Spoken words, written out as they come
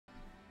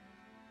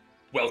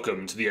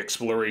Welcome to the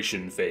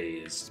exploration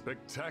phase,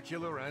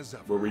 Spectacular as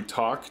ever. where we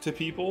talk to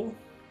people,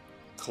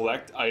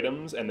 collect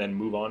items, and then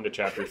move on to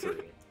chapter 3.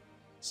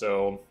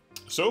 So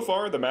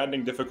far, the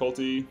maddening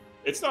difficulty,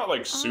 it's not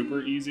like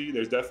super easy.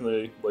 There's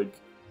definitely like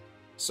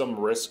some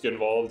risk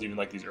involved, even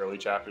like these early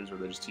chapters where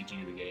they're just teaching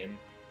you the game.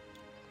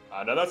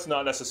 Now that's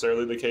not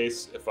necessarily the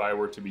case if I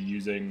were to be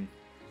using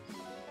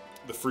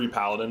the free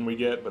paladin we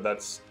get, but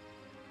that's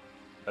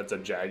a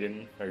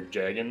Jaggins.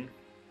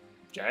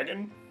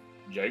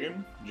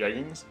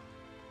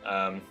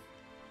 I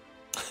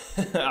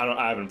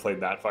haven't played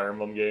that Fire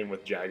Emblem game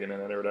with Jaggin in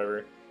it or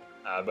whatever.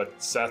 But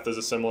Seth is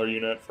a similar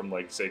unit from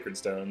like Sacred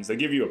Stones. They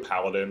give you a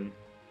paladin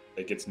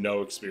that gets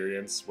no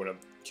experience when it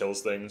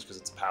kills things because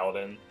it's a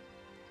paladin,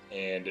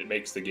 and it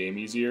makes the game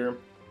easier.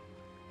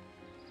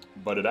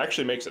 But it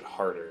actually makes it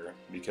harder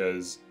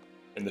because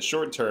in the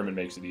short term it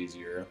makes it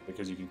easier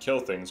because you can kill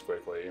things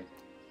quickly.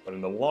 But in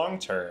the long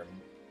term,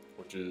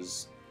 which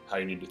is how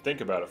you need to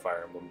think about a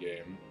Fire Emblem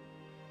game,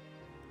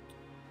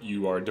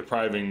 you are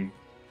depriving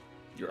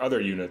your other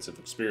units of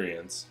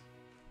experience.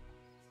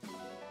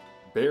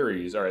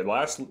 Berries. Alright,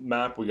 last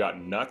map we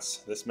got nuts.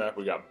 This map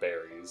we got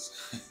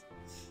berries.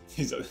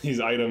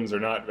 These items are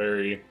not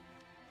very...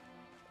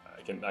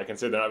 I can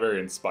say they're not very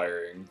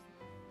inspiring.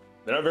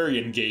 They're not very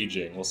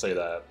engaging, we'll say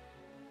that.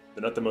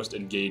 They're not the most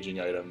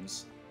engaging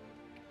items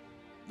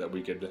that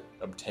we could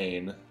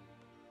obtain,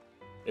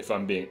 if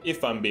I'm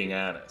being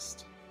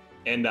honest.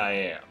 And I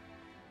am.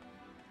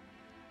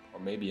 Or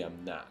maybe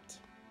I'm not.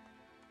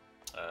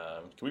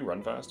 Can we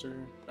run faster?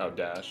 Oh,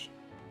 dash.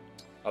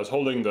 I was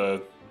holding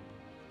the...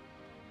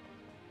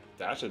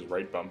 Dash is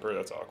right bumper?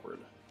 That's awkward.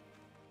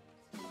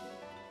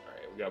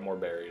 Alright, we got more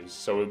berries.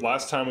 So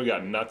last time we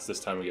got nuts, this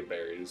time we get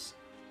berries.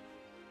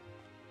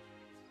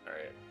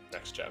 Alright,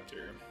 next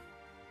chapter.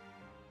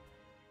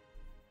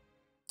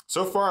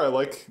 So far, I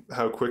like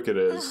how quick it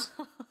is.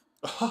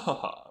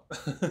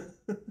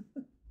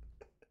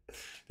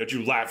 Don't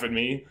you laugh at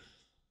me?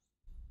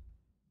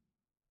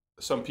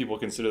 Some people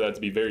consider that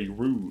to be very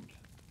rude.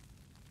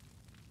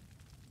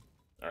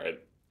 Alright.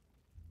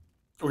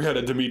 We had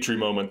a Dimitri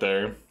moment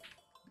there.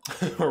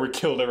 Where we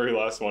killed every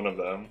last one of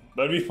them.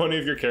 That'd be funny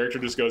if your character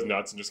just goes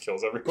nuts and just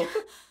kills everyone.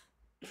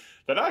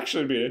 That'd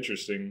actually be an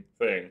interesting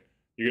thing.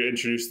 You get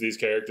introduced to these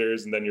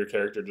characters and then your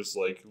character just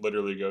like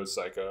literally goes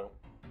psycho.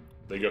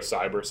 They go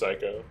cyber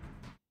psycho.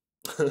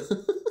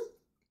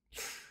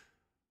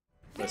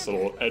 Nice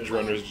little Edge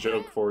Runners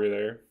joke for you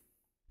there.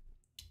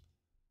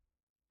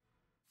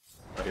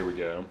 Oh, here we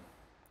go.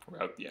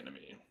 We're out the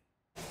enemy.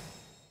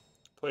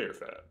 Player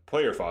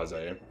phase.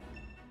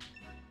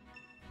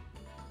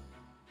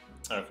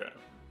 Okay.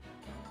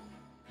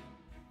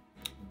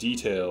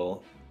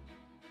 Detail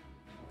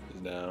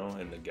is now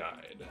in the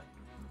guide.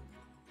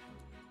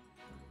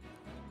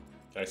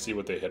 Can I see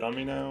what they hit on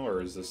me now,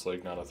 or is this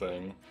like not a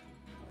thing?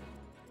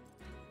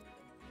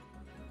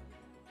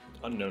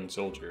 Unknown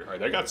soldier.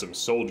 Alright, I got some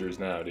soldiers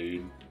now,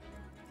 dude.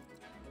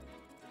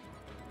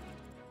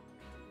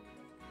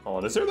 Oh,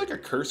 is there like a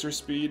cursor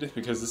speed?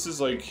 Because this is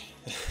like...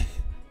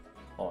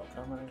 Hold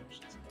on,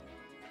 combinations.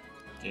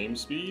 Game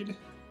speed?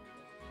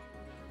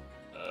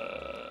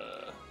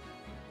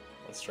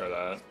 Let's try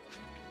that.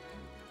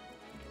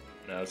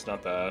 No, it's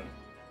not that.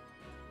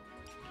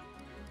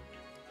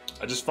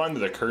 I just find that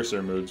the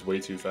cursor moves way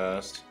too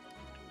fast.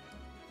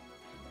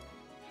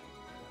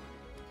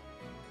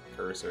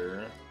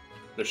 Cursor.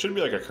 There should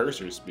be like a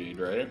cursor speed,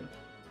 right?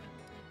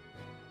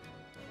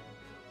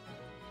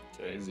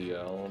 Okay,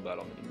 ZL,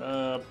 battle mini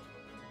map.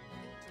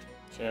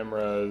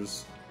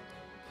 Cameras.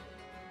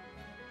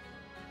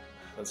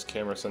 That's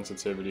camera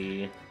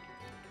sensitivity.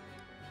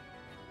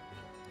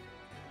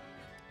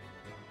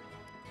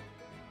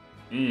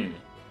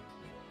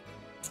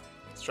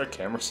 Let's try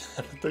camera.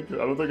 I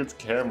don't think it's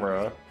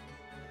camera.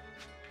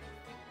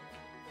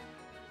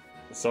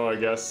 So I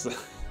guess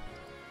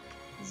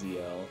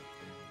ZL.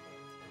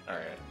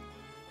 Alright.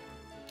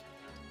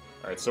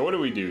 Alright, so what do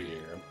we do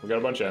here? We got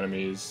a bunch of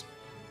enemies.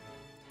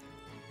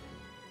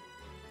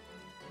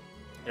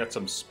 I got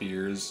some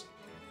spears.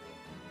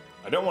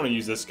 I don't want to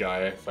use this guy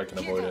if I can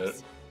avoid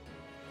it.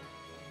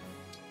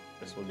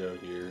 Guess we'll go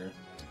here.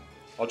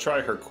 I'll try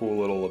her cool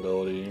little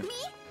ability. Me?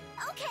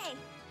 Okay.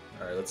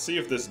 Alright, let's see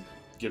if this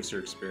gives her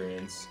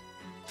experience.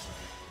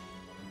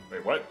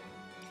 Wait, what?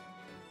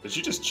 Did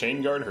she just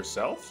chain guard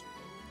herself?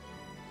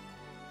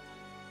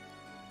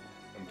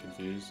 I'm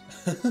confused.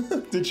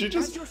 Did she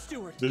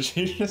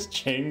just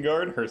chain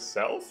guard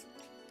herself?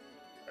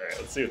 Alright,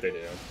 let's see what they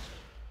do.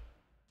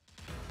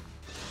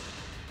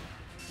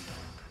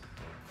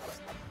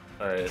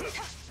 Alright.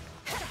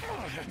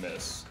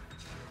 Miss.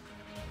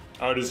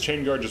 Oh, does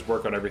chain guard just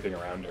work on everything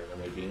around her,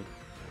 maybe?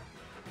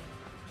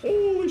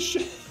 Holy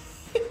shit!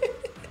 There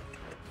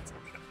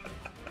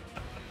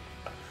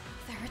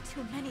are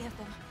too many of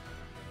them.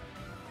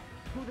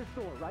 Through this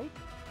door, right?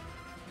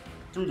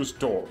 Through this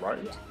door,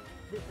 right? Yeah,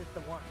 this is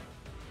the one.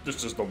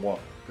 This is the one.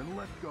 Then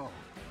let go.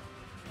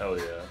 Hell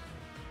yeah.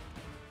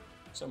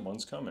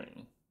 Someone's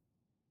coming.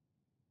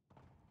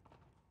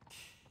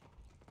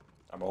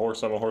 I'm a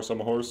horse, I'm a horse,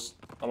 I'm a horse.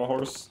 I'm a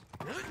horse.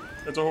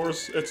 It's a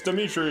horse. It's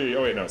Dimitri.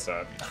 Oh wait, no, it's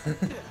not.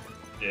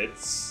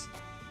 It's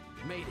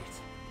Made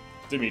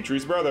it.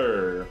 Dimitri's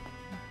brother,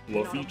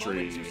 Not a moment too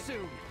Blafitri.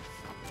 soon.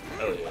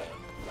 Oh yeah.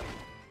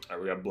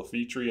 Alright, we got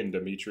Blafitri and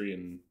Dimitri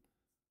and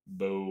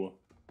Bo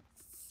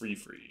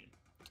Free.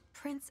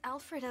 Prince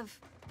Alfred of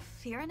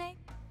Firene?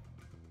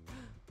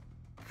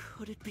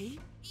 Could it be?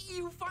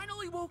 You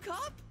finally woke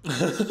up?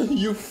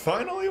 You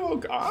finally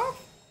woke up?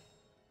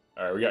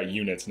 Alright, we got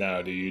units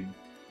now, dude.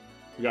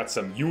 We got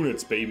some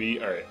units, baby.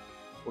 Alright.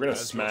 We're gonna As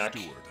your smack.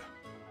 steward.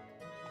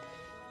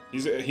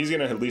 He's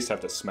gonna at least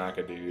have to smack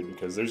a dude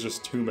because there's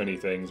just too many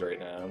things right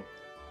now.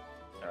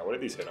 Alright, what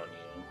did these hit on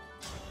you?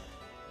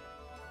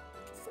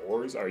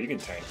 4s? Oh, you can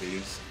tank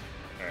these.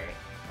 Alright.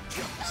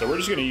 So we're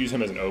just gonna use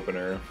him as an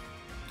opener.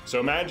 So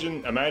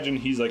imagine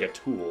he's like a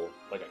tool,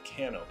 like a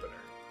can opener.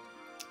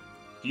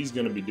 He's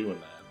gonna be doing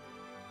that.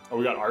 Oh,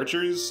 we got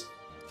archers?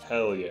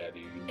 Hell yeah,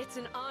 dude. It's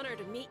an honor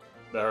to meet.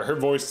 Her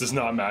voice does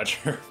not match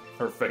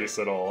her face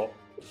at all.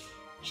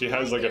 She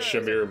has like a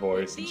Shamir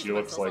voice and she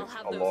looks like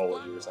a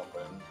lolly or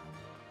something.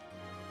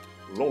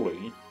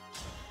 Lolly?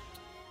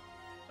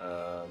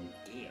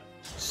 Damn.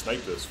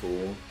 Snipe this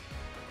fool.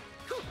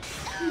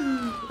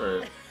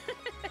 Alright.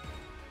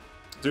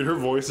 Dude, her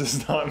voice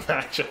does not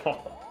match at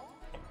all.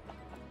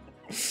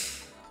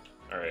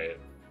 Alright.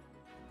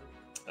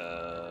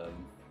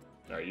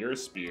 Alright, you're a I'm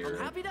spear.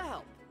 happy to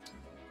help.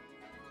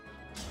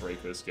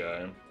 Break this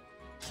guy.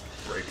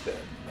 Break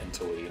them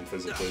mentally and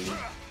physically.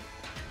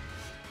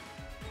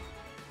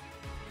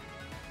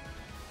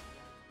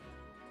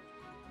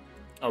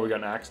 Oh, we got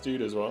an axe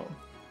dude as well.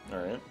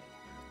 Alright.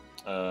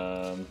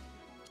 Now,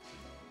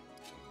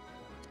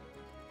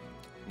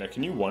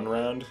 can you one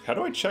round? How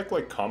do I check,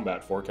 like,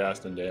 combat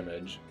forecast and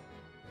damage?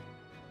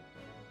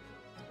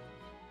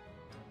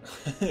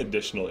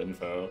 Additional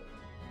info.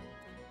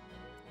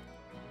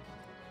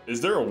 Is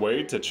there a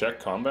way to check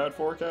combat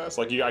forecast?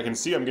 Like, I can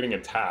see I'm getting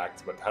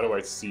attacked, but how do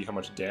I see how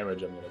much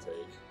damage I'm gonna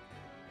take?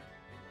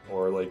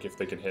 Or, like, if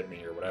they can hit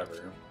me or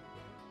whatever.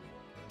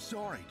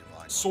 Sorry,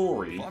 Divine.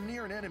 Sorry. If I'm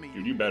near an enemy.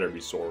 Dude, you better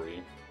be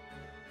sorry.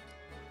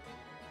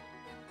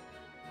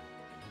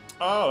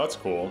 Oh, that's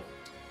cool.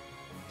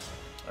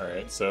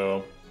 Alright,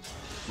 so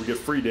we get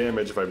free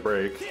damage if I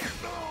break.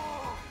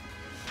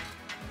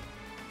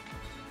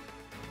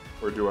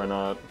 Or do I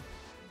not?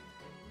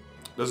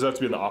 Does it have to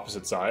be on the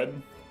opposite side?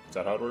 Is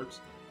that how it works?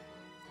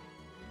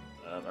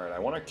 Alright, I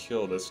want to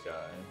kill this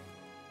guy.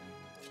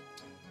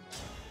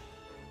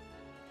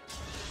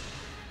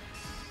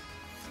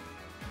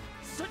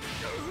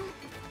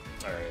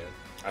 Alright.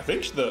 I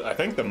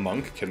think the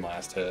monk can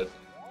last hit.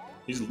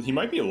 He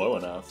might be low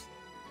enough.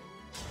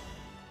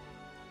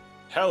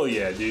 Hell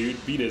yeah,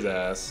 dude. Beat his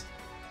ass.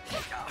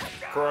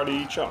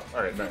 Karate chop.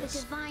 Alright, The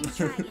nice. divine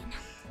dragon.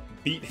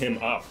 Beat him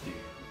up, dude.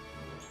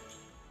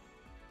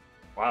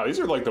 Wow, these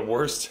are like the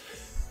worst.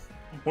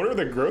 What are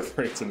the growth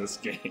rates in this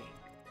game?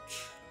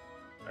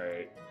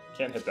 Alright.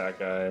 Can't hit that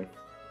guy.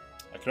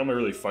 I can only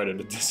really fight at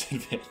a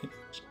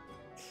disadvantage.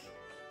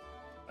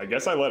 I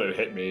guess I let it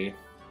hit me.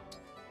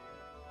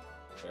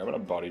 Okay, I'm gonna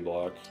body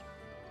block.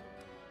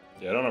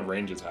 Yeah, I don't have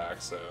range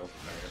attacks, so.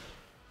 Alright.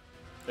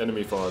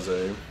 Enemy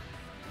Faze.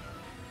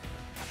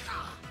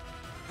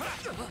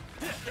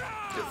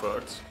 Get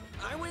fucked.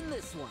 I win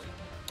this one.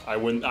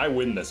 I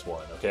win this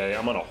one, okay?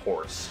 I'm on a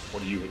horse.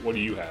 What do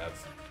you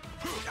have?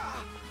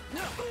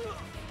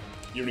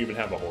 You don't even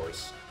have a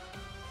horse.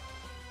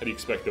 How do you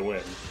expect to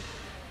win?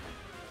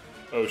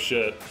 Oh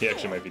shit, he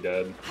actually might be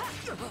dead.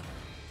 Okay.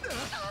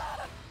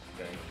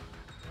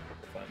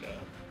 We'll find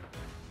out.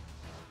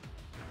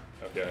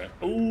 Okay.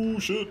 Oh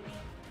shit.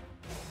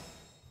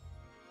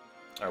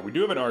 Alright, we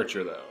do have an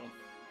archer though.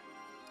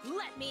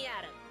 Let me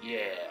at him.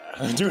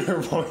 Yeah. Doing her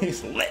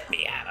voice, let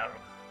me at him.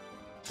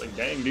 It's like,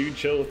 dang dude,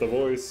 chill with the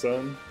voice,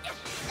 son.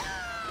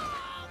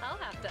 I'll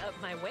have to up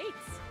my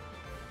weights.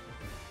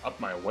 Up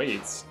my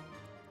weights?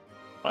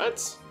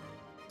 What?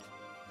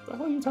 The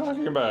hell are you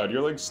talking about?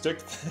 You're like stick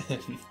thin.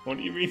 What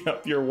do you mean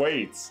up your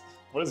weights?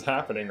 What is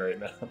happening right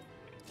now?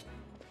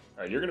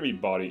 Alright, you're gonna be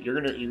body. You're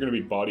gonna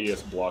be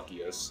Bodius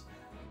Blockius.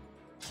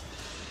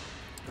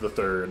 The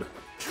third.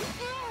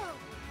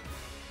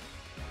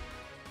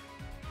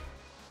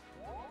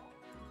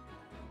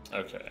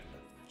 Okay.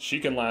 She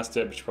can last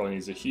hit, but she probably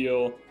needs a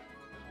heal.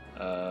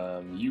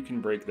 You can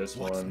break this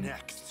What's one.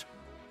 next?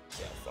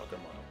 Yeah, fuck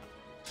him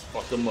up.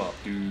 Fuck him up,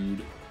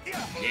 dude.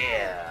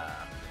 Yeah.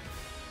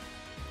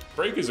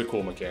 Break is a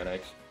cool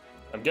mechanic.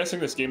 I'm guessing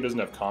this game doesn't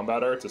have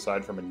combat arts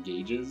aside from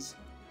engages.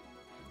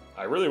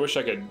 I really wish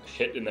I could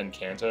hit and then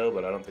canto,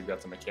 but I don't think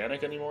that's a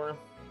mechanic anymore.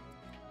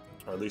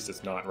 Or at least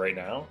it's not right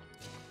now.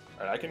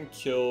 Alright, I can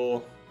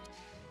kill...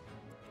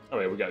 Oh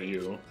wait, we got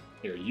you.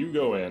 Here, you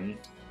go in.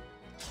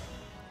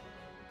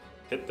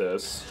 Hit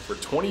this for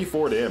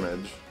 24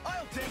 damage.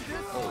 I'll take this.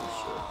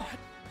 Holy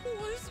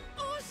shit. Was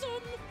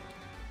awesome.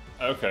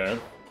 Okay.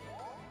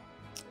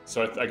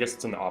 So I guess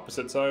it's on the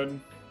opposite side.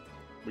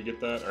 We get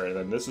that? Alright,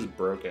 then this is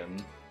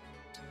broken.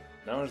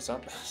 No,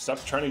 stop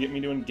trying to get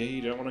me to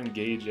engage. I don't want to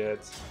engage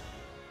yet.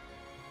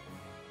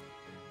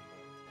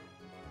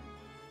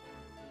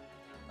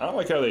 I don't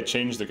like how they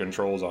changed the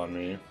controls on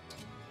me.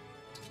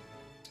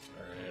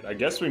 Alright, I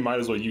guess we might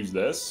as well use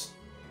this.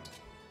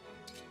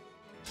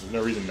 There's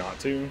no reason not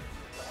to.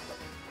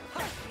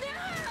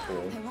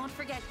 Cool. I won't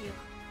forget you.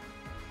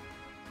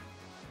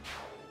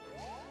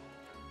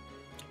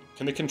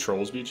 Can the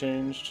controls be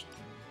changed?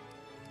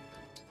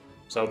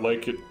 So I'd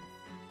like it...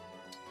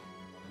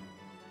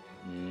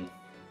 I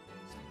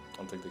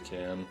don't think they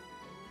can.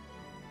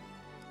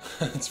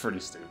 It's pretty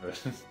stupid.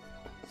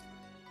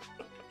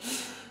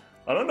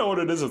 I don't know what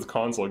it is with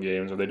console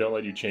games where they don't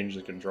let you change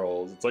the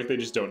controls. It's like they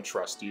just don't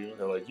trust you.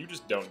 They're like, you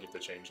just don't get to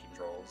change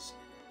controls.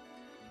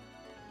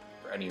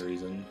 For any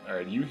reason.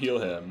 Alright, you heal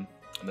him,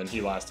 and then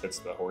he last hits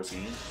the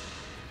horsey.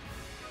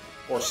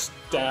 Or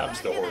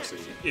stabs the horsey,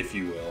 if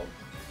you will.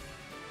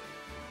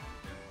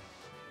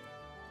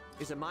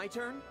 Is it my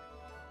turn?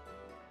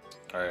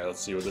 Alright, let's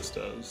see what this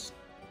does.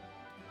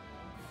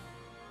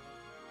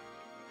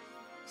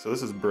 So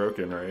this is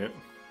broken, right?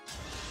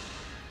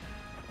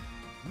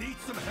 Need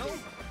some help?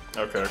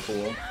 Okay,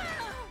 cool.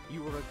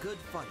 You were a good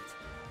fight.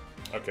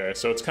 Okay,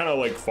 so it's kind of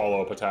like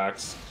follow-up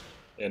attacks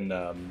in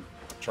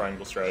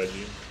triangle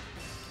strategy.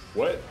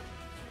 What?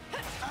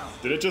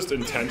 Did it just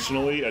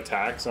intentionally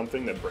attack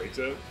something that breaks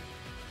it?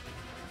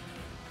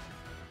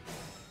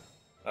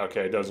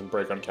 Okay, it doesn't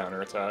break on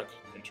counterattack.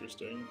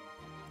 Interesting.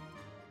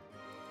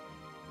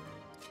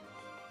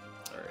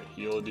 Alright,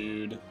 heal a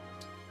dude.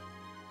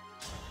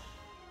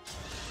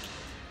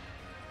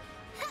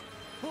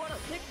 What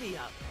a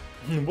pick-me-up!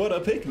 What a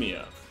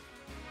pick-me-up!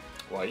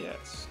 Why,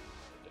 yes.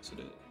 Yes, it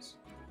is.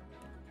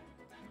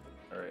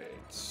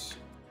 Alright.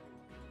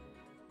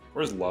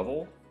 Where's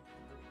level?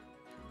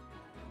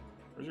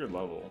 Where's your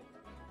level?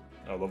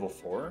 Oh, level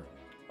 4?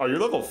 Oh, you're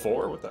level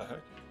 4? What the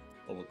heck?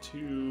 Level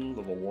 2,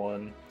 level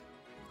 1.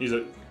 He's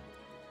a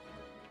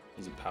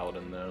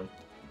paladin now.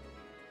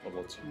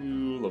 Level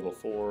 2, level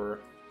 4.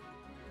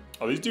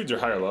 Oh, these dudes are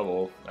higher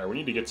level. Alright, we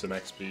need to get some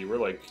XP. We're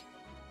like...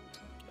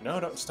 No,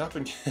 don't stop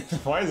and...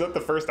 Why is that the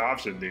first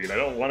option, dude? I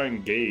don't want to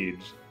engage.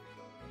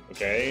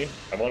 Okay?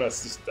 I want to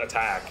just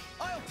attack.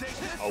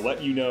 I'll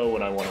let you know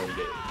when I want to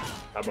engage.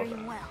 How about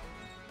that? Well.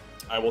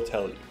 I will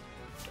tell you.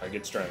 I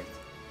get strength.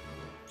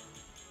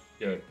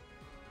 Good.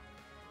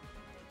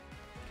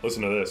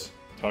 Listen to this.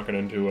 Talking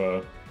into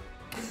a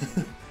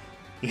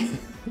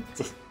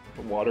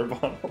water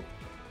bottle.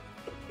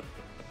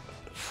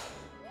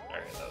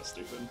 Alright, that was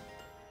stupid.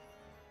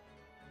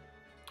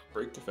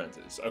 Break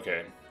defenses.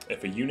 Okay.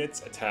 If a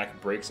unit's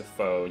attack breaks a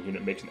foe,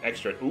 unit makes an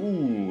extra...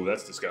 Ooh,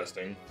 that's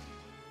disgusting.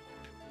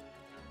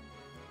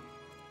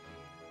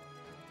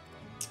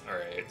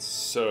 Alright,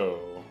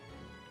 so...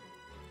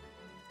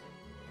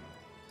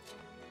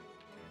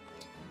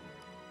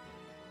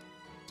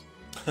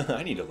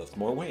 I need to lift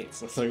more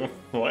weights. It's like,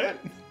 what?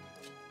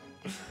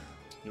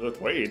 You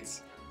lift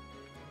weights?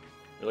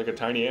 You're like a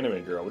tiny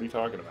anime girl. What are you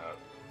talking about?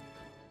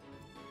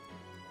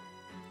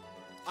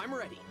 I'm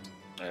ready.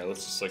 Alright,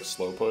 let's just like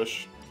slow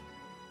push.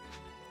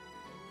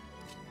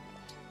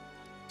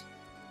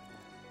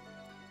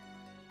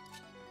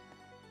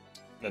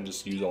 And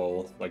just use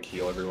all, like,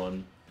 heal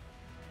everyone.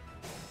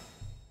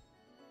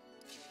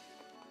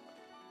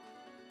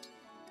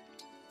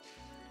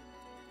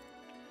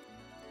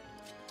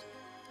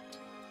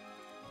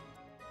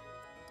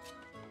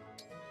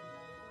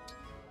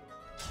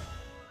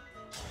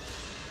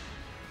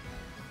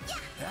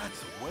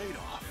 That's a weight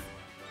off.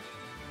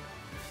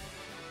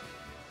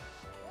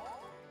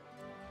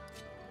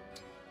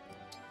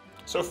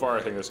 So far,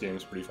 I think this game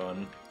is pretty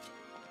fun.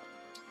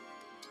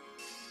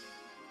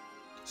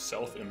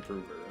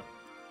 Self-improver.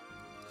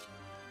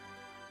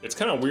 It's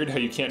kind of weird how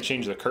you can't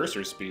change the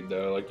cursor speed,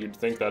 though. Like, you'd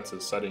think that's a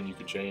setting you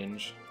could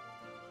change.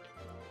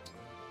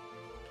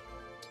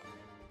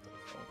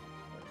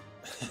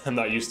 I'm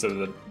not used to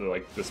the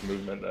like, this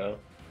movement, though.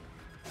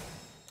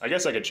 I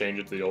guess I could change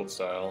it to the old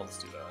style.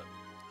 Let's do that.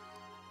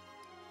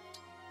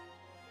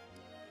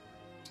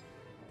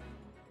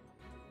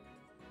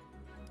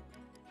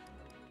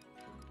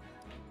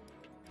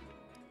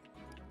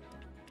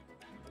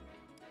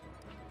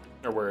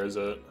 Or where is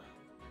it?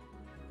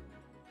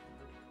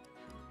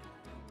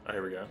 Oh,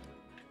 here we go.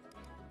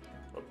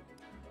 Oh.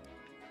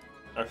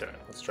 Okay,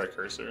 let's try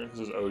cursor. This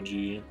is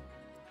OG.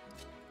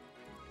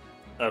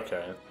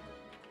 Okay.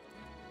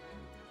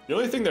 The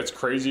only thing that's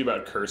crazy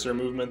about cursor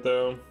movement,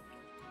 though,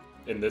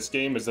 in this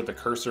game is that the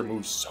cursor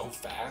moves so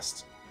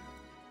fast.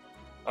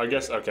 I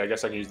guess I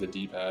can use the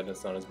D-pad.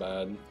 That's not as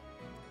bad.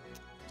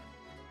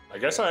 I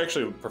guess I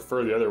actually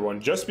prefer the other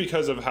one just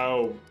because of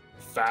how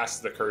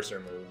fast the cursor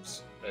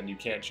moves. And you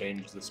can't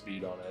change the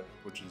speed on it,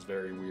 which is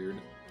very weird.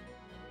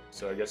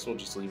 So I guess we'll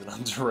just leave it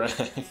on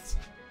direct.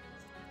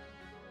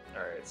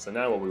 Alright, so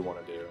now what we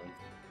want to do.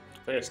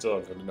 I think I still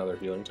have another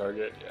healing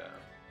target, yeah.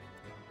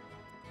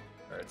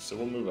 Alright, so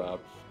we'll move up.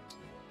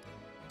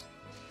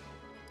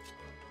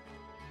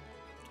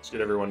 Let's get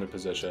everyone in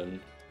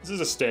position. This is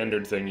a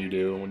standard thing you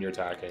do when you're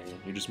attacking.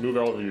 You just move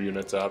all of your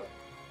units up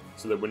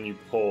so that when you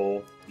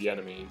pull the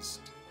enemies,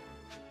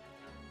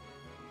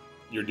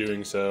 you're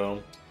doing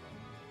so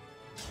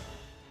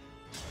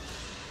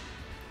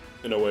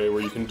in a way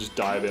where you can just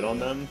dive in on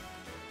them.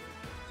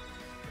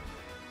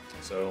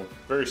 So,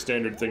 very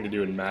standard thing to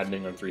do in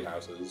Maddening on 3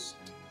 houses.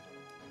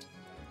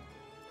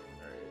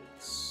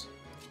 Alright.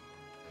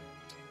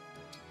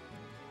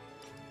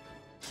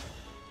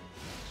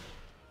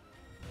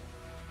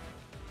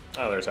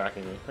 Oh, they're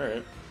attacking me.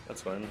 Alright,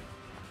 that's fine.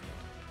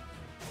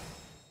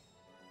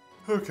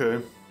 Okay.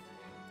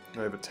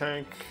 I have a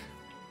tank.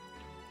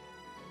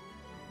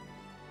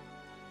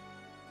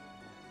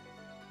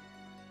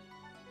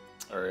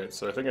 Alright,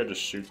 so I think I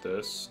just shoot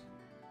this.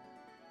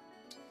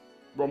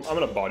 Well, I'm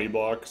gonna body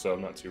block, so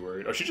I'm not too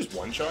worried. Oh, she just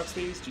one-shots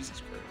these?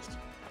 Jesus Christ.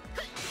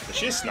 Is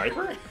she a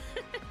sniper?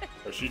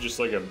 Or is she just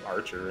like an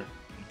archer?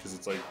 Because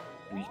it's like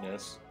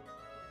weakness.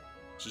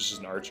 She's just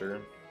an archer.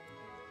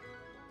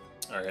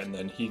 Alright, and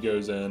then he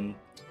goes in.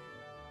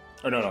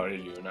 Oh, no, not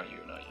you.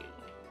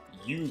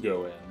 You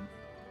go in.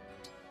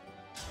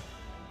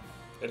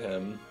 Hit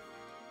him.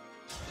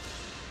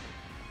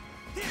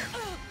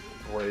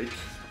 Break.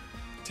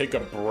 Take a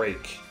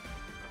break.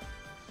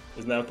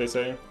 Isn't that what they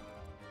say?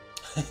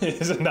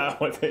 Isn't that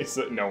what they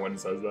say? No one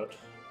says that.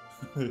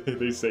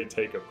 They say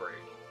take a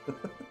break.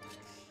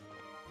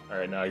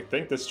 Alright, now I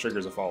think this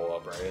triggers a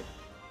follow-up, right?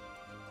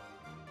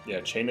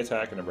 Yeah, chain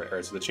attack and a break.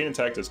 Alright, so the chain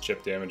attack does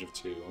chip damage of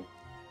 2.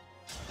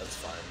 That's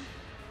fine.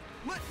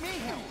 Let me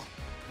help.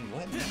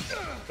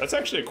 That's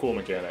actually a cool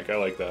mechanic. I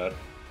like that.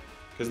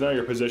 Because now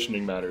your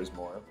positioning matters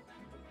more.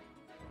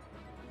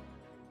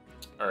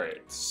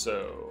 Alright,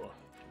 so...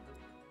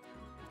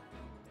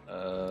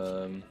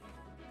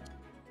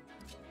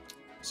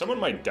 someone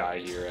might die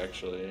here,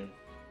 actually.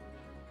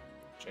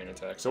 Chain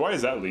attack. So why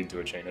does that lead to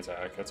a chain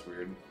attack? That's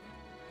weird.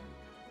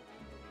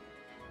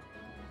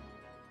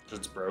 Because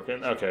it's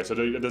broken? Okay, so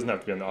it doesn't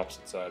have to be on the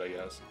opposite side, I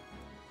guess.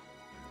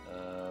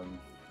 I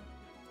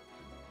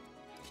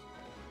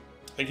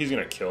think he's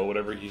gonna kill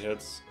whatever he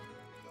hits.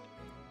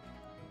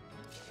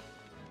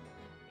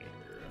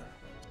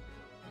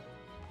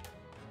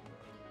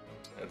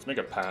 Let's make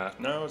a path.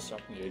 No,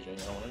 stop engaging.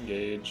 I don't want to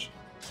engage.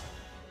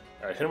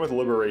 Alright, hit him with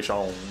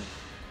Liberation.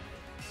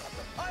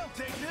 I'll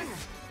take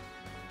this.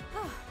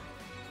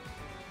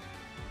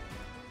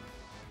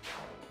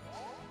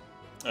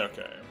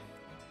 Okay.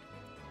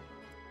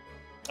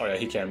 Oh yeah,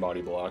 he can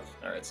body block.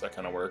 Alright, so that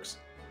kind of works.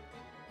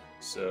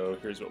 So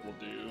here's what we'll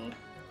do.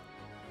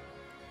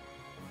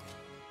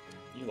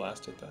 You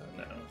last hit that?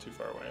 No, too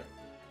far away.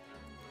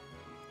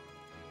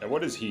 Now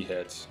what does he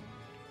hit?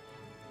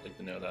 I'd like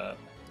to know that.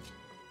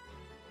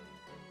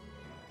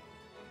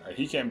 Alright,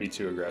 he can't be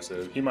too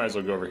aggressive. He might as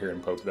well go over here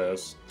and poke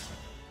this.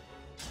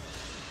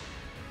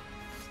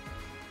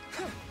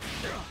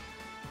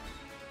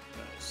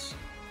 Nice.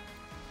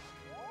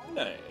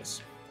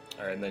 Nice.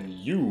 Alright, and then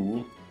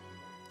you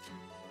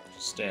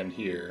just stand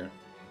here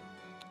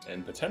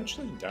and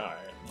potentially die.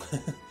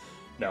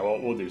 No,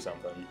 we'll do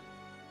something.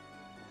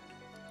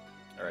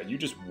 Alright, you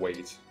just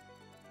wait.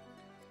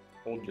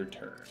 Hold your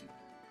turn.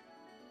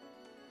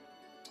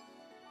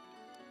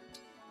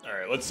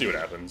 Alright, let's see what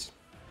happens.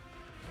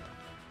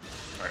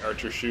 Alright,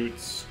 Archer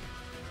shoots.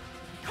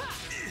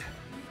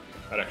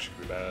 That actually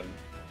could be bad.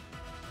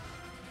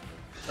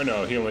 Or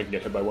no, he only can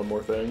get hit by one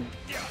more thing.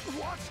 Yeah,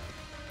 what?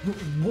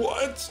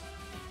 What?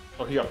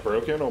 Oh, he got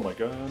broken? Oh my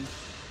god.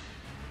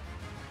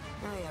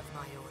 I have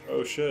my order.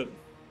 Oh shit.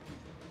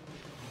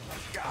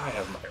 I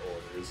have my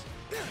orders.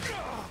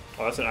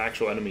 Oh, that's an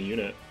actual enemy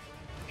unit.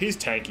 He's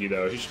tanky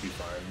though, he should be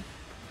fine.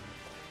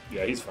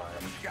 Yeah, he's fine.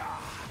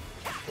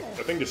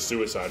 I think just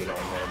suicided on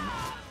him.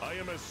 I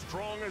am as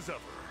strong as ever.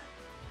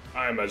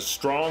 I am as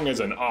strong as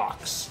an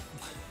ox.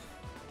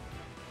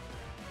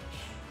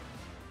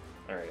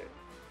 Alright.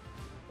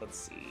 Let's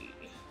see.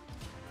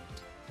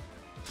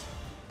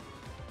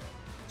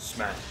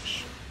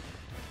 Smash.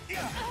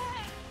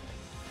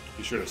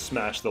 Be sure to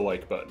smash the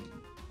like button.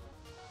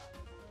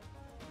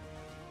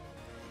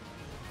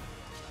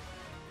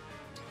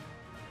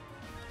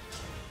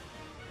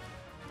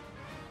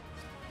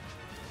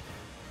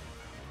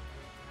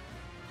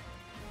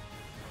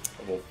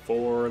 Level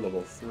 4,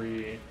 level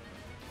 3.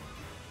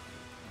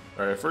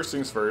 Alright, first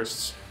things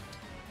first.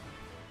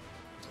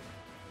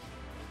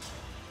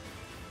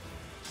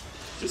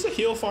 Is this a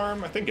heal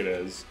farm? I think it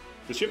is.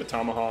 Does she have a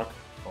tomahawk?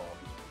 Hold on.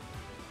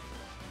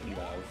 What do you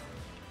have?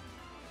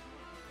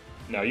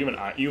 No, you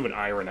have an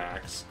iron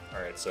axe.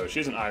 Alright, so she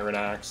has an iron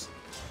axe.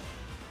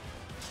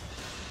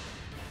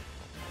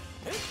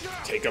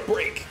 Take a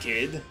break,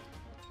 kid.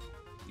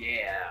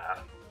 Yeah.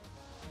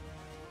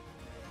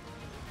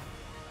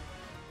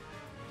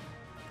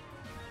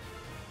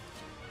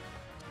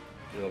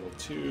 You're level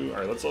 2.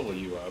 Alright, let's level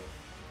you up.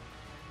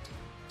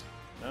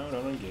 No,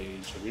 don't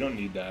engage. We don't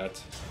need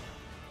that.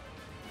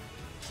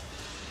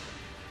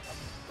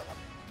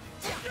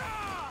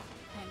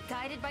 I'm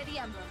guided by the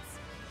emblems.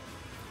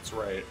 That's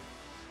right.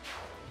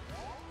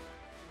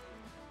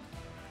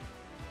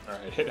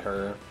 Alright, hit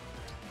her.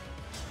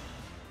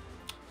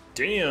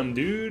 Damn,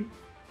 dude.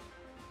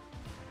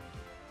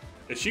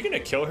 Is she gonna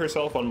kill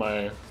herself on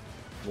my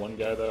one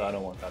guy, though? I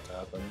don't want that to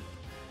happen.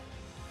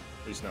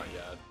 At least not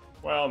yet.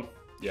 Well,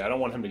 yeah, I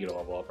don't want him to get a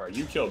level up. Alright,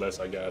 you kill this,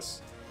 I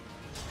guess.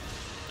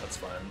 That's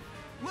fine.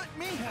 Let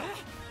me help.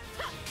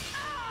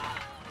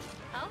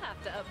 I'll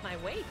have to up my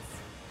weights.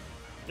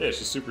 Yeah,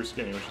 she's super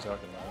skinny. What she's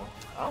talking about?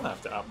 I'll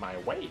have to up my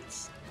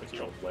weights. Like, you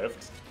don't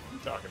lift. What are you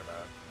talking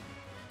about?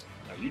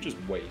 No, you just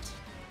wait.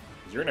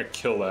 'Cause you're gonna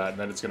kill that, and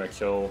then it's gonna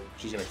kill.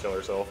 She's gonna kill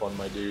herself on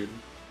my dude.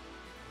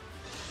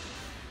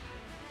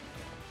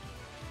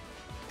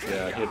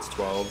 Yeah, he hits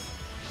 12.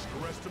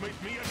 Underestimate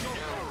me at your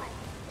peril.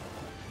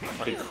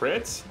 Oh, he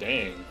crits?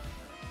 Dang.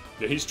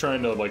 Yeah, he's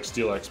trying to like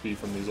steal XP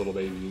from these little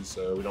babies,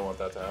 so we don't want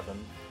that to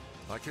happen.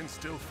 I can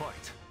still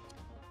fight.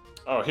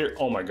 Oh, here.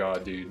 Oh my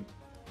god, dude.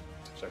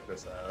 Check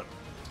this out.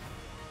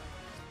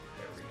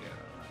 There we go.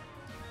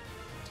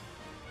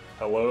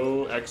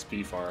 Hello,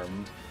 XP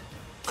farm.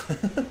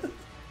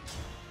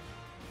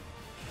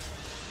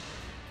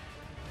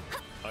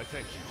 I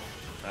thank you.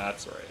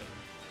 That's right.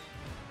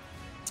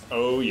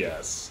 Oh,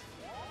 yes.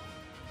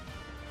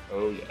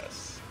 Oh,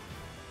 yes.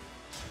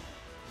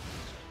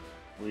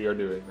 We are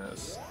doing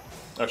this.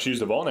 Oh, she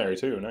used a vulnerary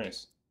too.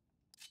 Nice.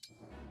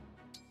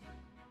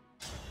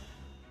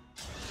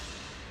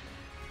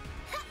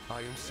 I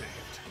am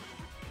saved.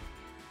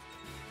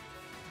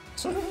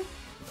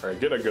 Alright,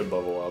 get a good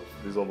level up.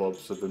 These level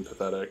ups have been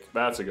pathetic.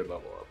 That's a good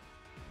level up.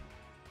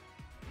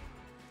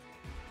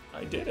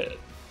 I did it.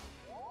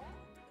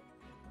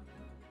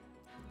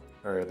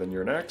 Alright, then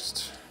you're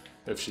next.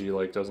 If she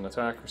like doesn't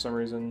attack for some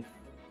reason.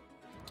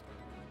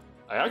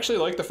 I actually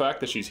like the fact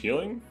that she's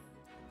healing.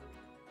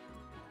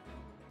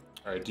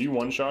 Alright, do you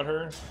one-shot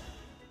her?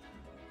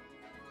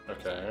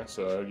 Okay,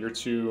 so you're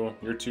too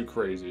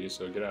crazy,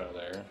 so get out of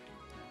there.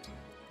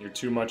 You're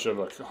too much of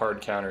a hard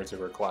counter to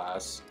her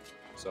class.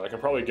 So I can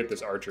probably get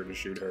this archer to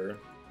shoot her.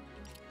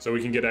 So we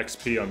can get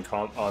XP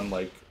on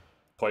like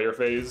player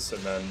phase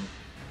and then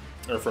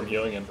or from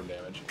healing and from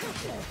damage.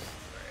 Right.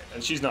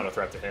 And she's not a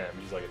threat to him,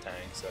 he's like a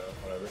tank, so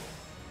whatever.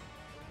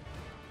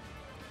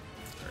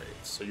 Alright,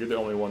 so you're the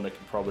only one that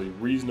can probably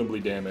reasonably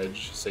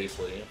damage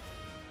safely.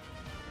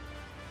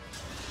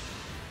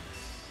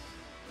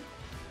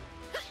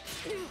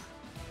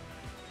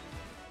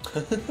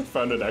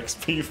 Found an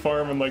XP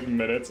farm in like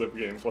minutes of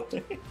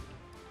gameplay.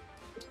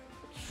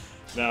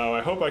 Now,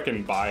 I hope I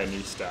can buy a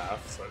new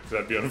staff, so, 'cause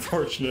that'd be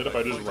unfortunate if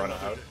I just run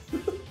out.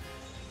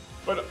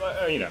 But,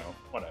 you know,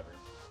 whatever.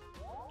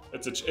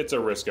 It's a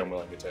risk I'm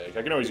willing to take.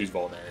 I can always use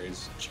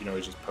vulneraries. She can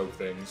always just poke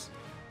things.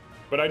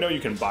 But I know you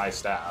can buy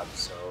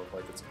staffs, so,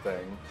 like, it's a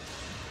thing.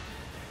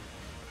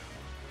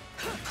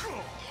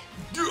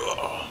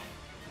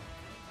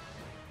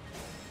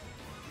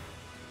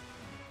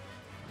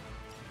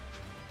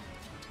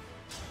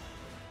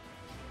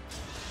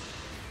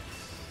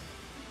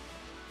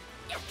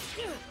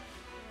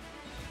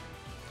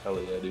 Hell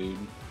yeah, dude.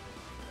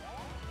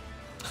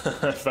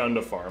 I found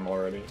a farm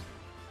already.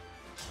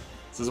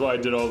 This is why I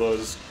did all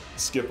those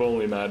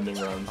skip-only maddening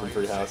runs in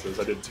 3 houses.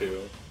 I did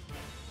 2.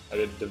 I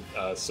did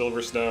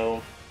Silver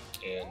Snow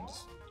and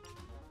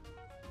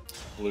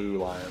Blue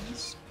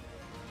Lions.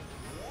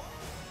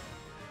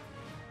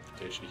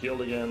 Okay, she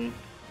healed again.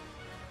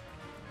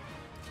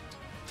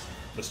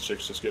 This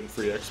chick's just getting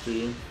free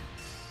XP.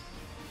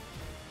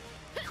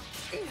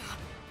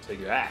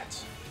 Take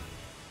that.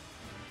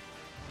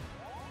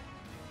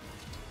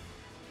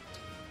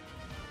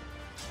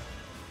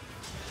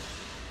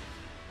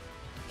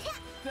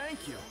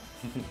 Thank you.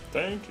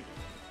 Thank you.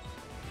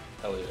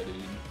 Hell yeah, dude.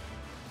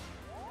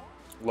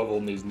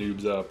 Leveling these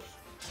noobs up.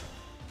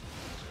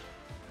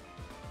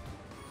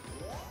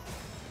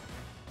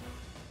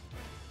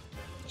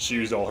 She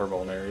used all her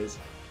vulneraries.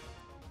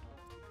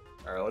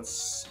 Alright,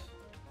 let's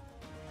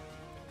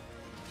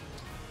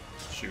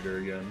shoot her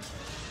again.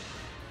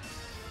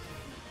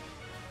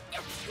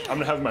 I'm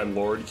gonna have my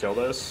lord kill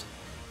this.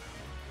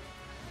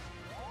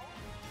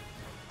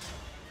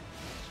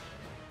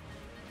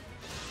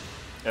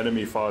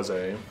 Enemy Faze.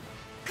 Is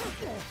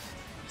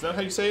that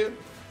how you say it?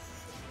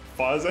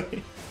 Faze?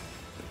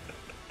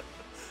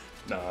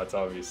 No, that's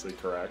obviously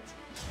correct.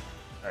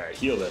 Alright,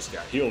 heal this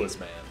guy. Heal this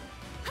man.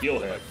 Heal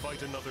him.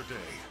 Fight another day.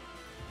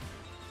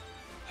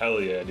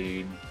 Hell yeah,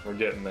 dude. We're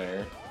getting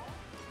there.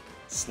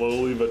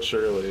 Slowly but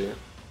surely. I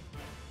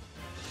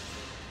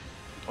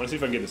want to see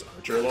if I can get this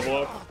archer level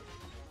up.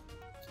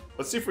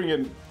 Let's see if we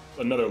can get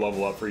another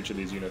level up for each of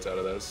these units out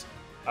of this.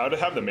 I would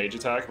have the mage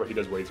attack, but he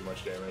does way too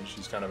much damage.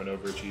 He's kind of an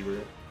overachiever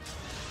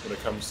when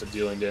it comes to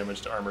dealing damage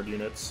to armored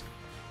units.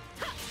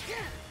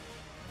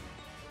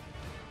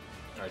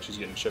 Alright, she's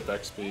getting chip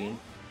XP.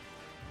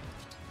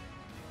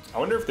 I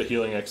wonder if the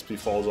healing XP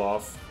falls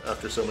off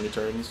after so many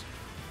turns.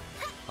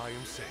 I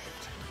am saved.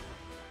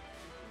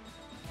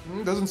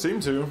 Doesn't seem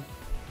to.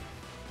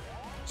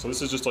 So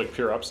this is just like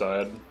pure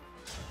upside.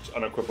 Just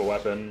unequip a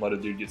weapon, let a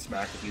dude get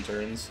smacked a few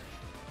turns.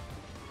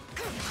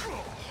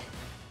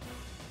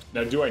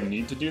 Now, do I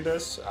need to do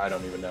this? I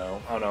don't even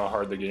know. I don't know how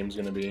hard the game's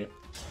gonna be.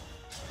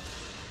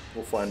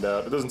 We'll find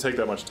out. It doesn't take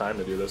that much time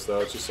to do this,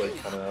 though. It's just like,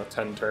 I don't know,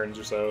 10 turns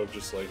or so of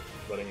just like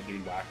letting a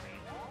dude whack me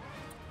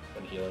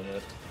and healing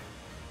it.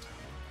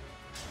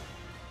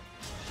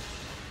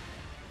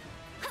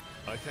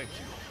 I thank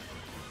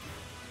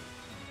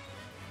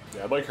you.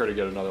 Yeah, I'd like her to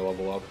get another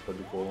level up.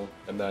 That'd be cool.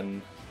 And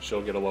then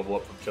she'll get a level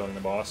up from killing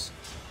the boss.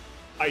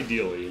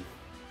 Ideally.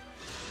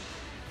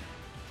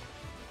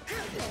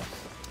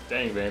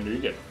 Dang, Vander, you're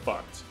getting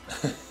fucked.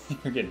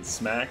 You're getting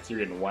smacked, you're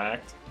getting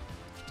whacked.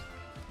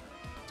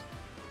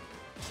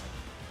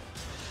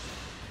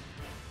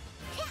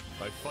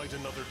 I fight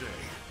another day.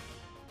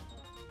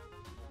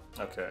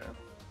 Okay.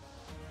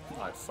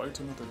 I fight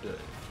another day.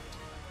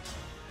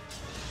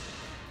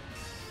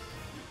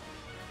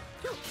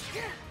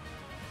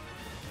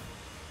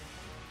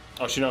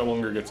 Oh, she no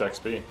longer gets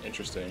XP.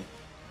 Interesting.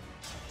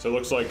 So it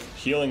looks like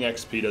healing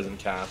XP doesn't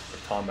cap,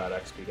 but combat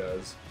XP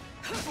does.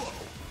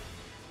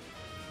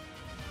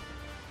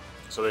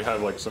 So they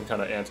have like some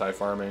kind of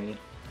anti-farming.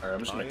 Alright, I'm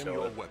just gonna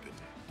kill it. Weapon.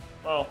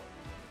 Well,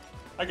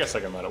 I guess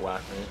I can let it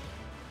whack me.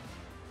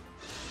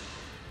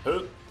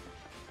 Good.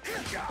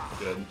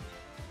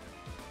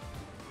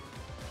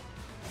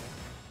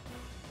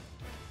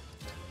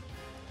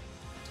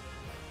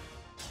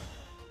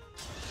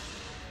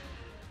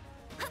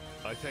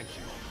 I thank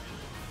you.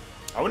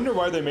 I wonder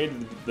why they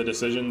made the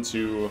decision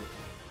to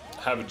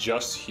have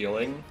just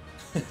healing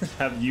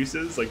have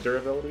uses like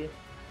durability,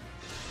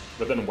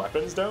 but then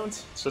weapons don't.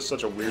 It's just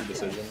such a weird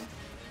decision.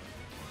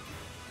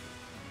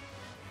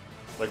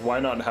 Like, why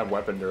not have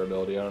weapon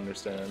durability? I don't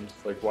understand.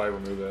 Like, why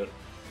remove it?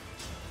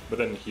 But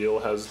then heal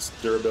has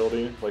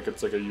durability, like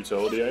it's like a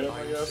utility item,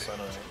 I guess. I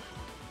don't know.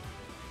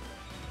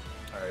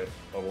 All right,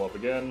 level up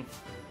again.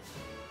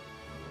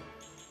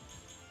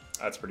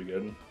 That's pretty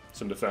good.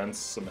 Some defense,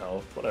 some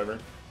health, whatever.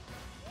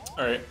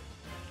 All right,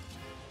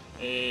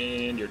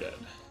 and you're dead.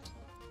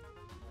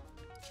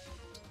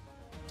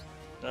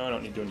 No, I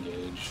don't need to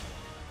engage.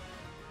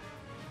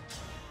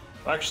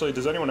 Actually,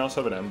 does anyone else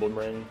have an emblem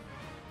ring?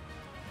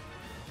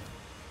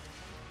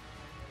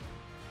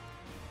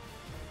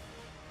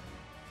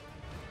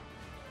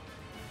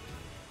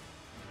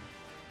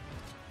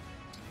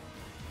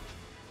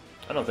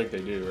 I don't think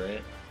they do,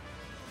 right?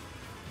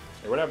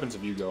 Hey, what happens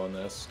if you go on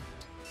this?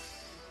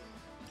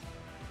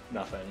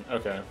 Nothing.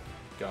 Okay,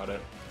 got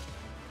it.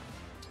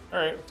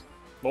 Alright.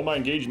 Well, my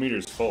engage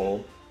meter's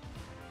full.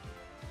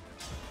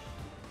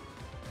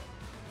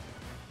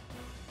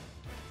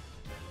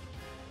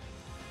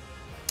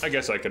 I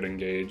guess I could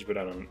engage, but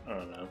I don't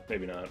know.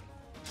 Maybe not.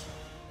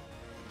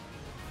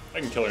 I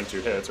can kill her in 2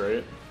 hits,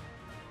 right?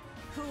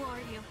 Who are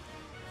you?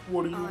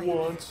 What do you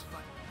want?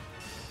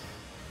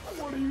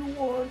 What do you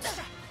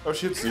want? Oh,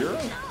 she hit 0?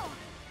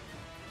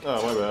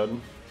 Oh, my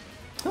bad.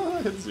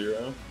 I hit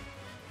 0.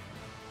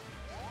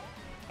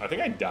 I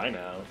think I die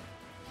now.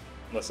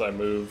 Unless I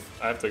move.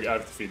 I have to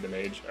feed the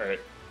mage.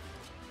 Alright.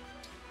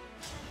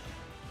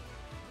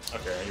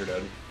 Okay, you're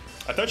dead.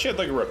 I thought she had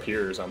like a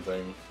rapier or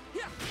something.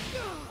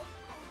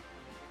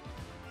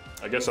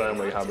 I guess I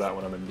only have that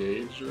when I'm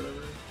engaged or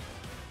whatever.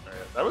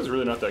 Alright, that was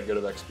really not that good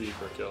of XP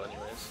for a kill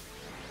anyways.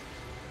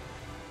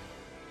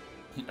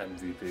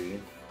 MVP.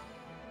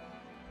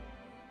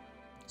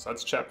 So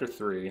that's chapter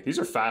 3. These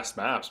are fast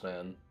maps,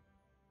 man.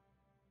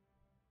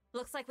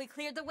 Looks like we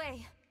cleared the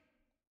way.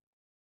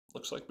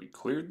 Looks like we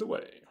cleared the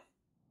way.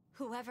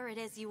 Whoever it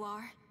is you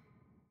are.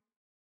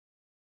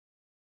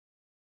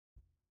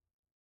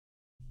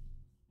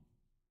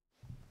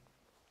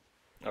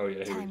 Oh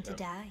yeah, here we Time go. to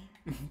die.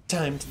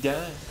 Time to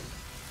die.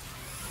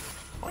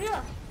 Oh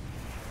yeah.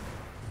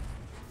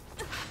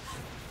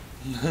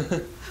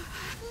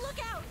 Look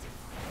out!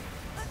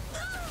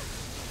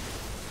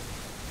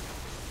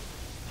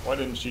 Why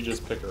didn't she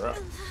just pick her up?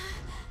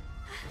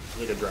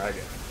 She's like a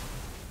dragon.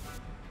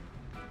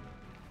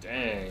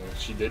 Dang,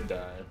 she did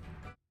die.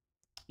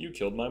 You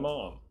killed my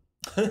mom.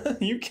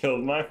 You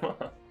killed my mom.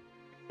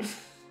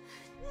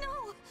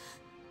 No!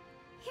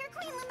 Here,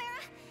 Queen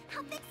Lumera!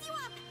 I'll fix you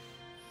up!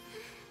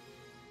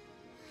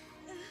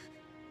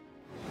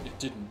 It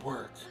didn't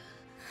work.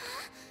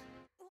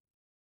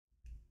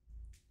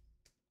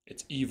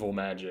 It's evil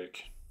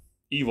magic.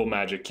 Evil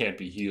magic can't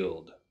be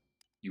healed.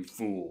 You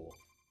fool.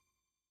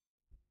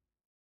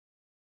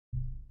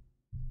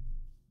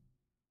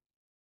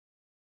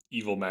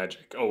 Evil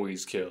magic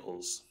always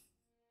kills.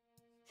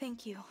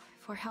 Thank you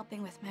for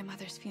helping with my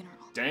mother's funeral.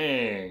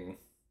 Dang.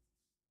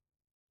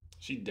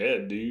 She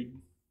dead, dude.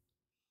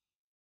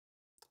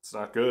 It's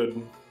not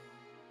good.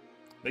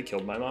 They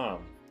killed my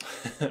mom.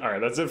 Alright,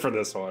 that's it for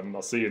this one.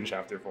 I'll see you in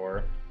chapter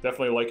 4.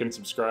 Definitely like and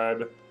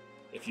subscribe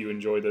if you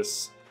enjoy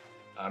this.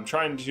 I'm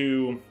trying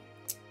to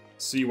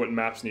see what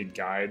maps need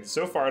guides.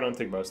 So far, I don't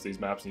think most of these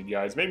maps need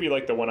guides. Maybe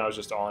like the one I was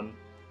just on,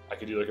 I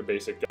could do like a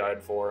basic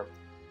guide for.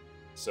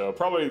 So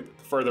probably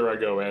the further I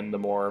go in, the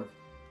more...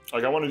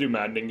 Like, I want to do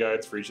maddening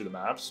guides for each of the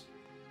maps,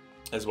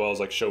 as well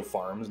as like show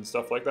farms and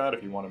stuff like that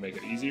if you want to make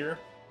it easier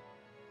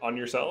on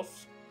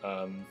yourself.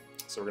 So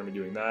we're going to be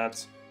doing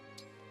that.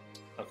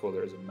 Oh cool,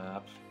 there's a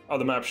map. Oh,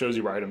 the map shows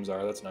you where items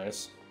are. That's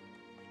nice.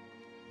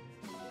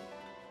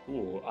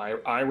 Ooh,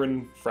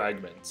 iron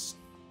fragments.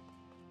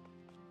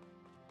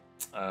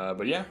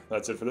 But yeah,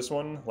 that's it for this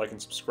one. Like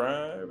and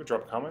subscribe,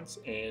 drop comments,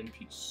 and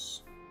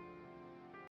peace.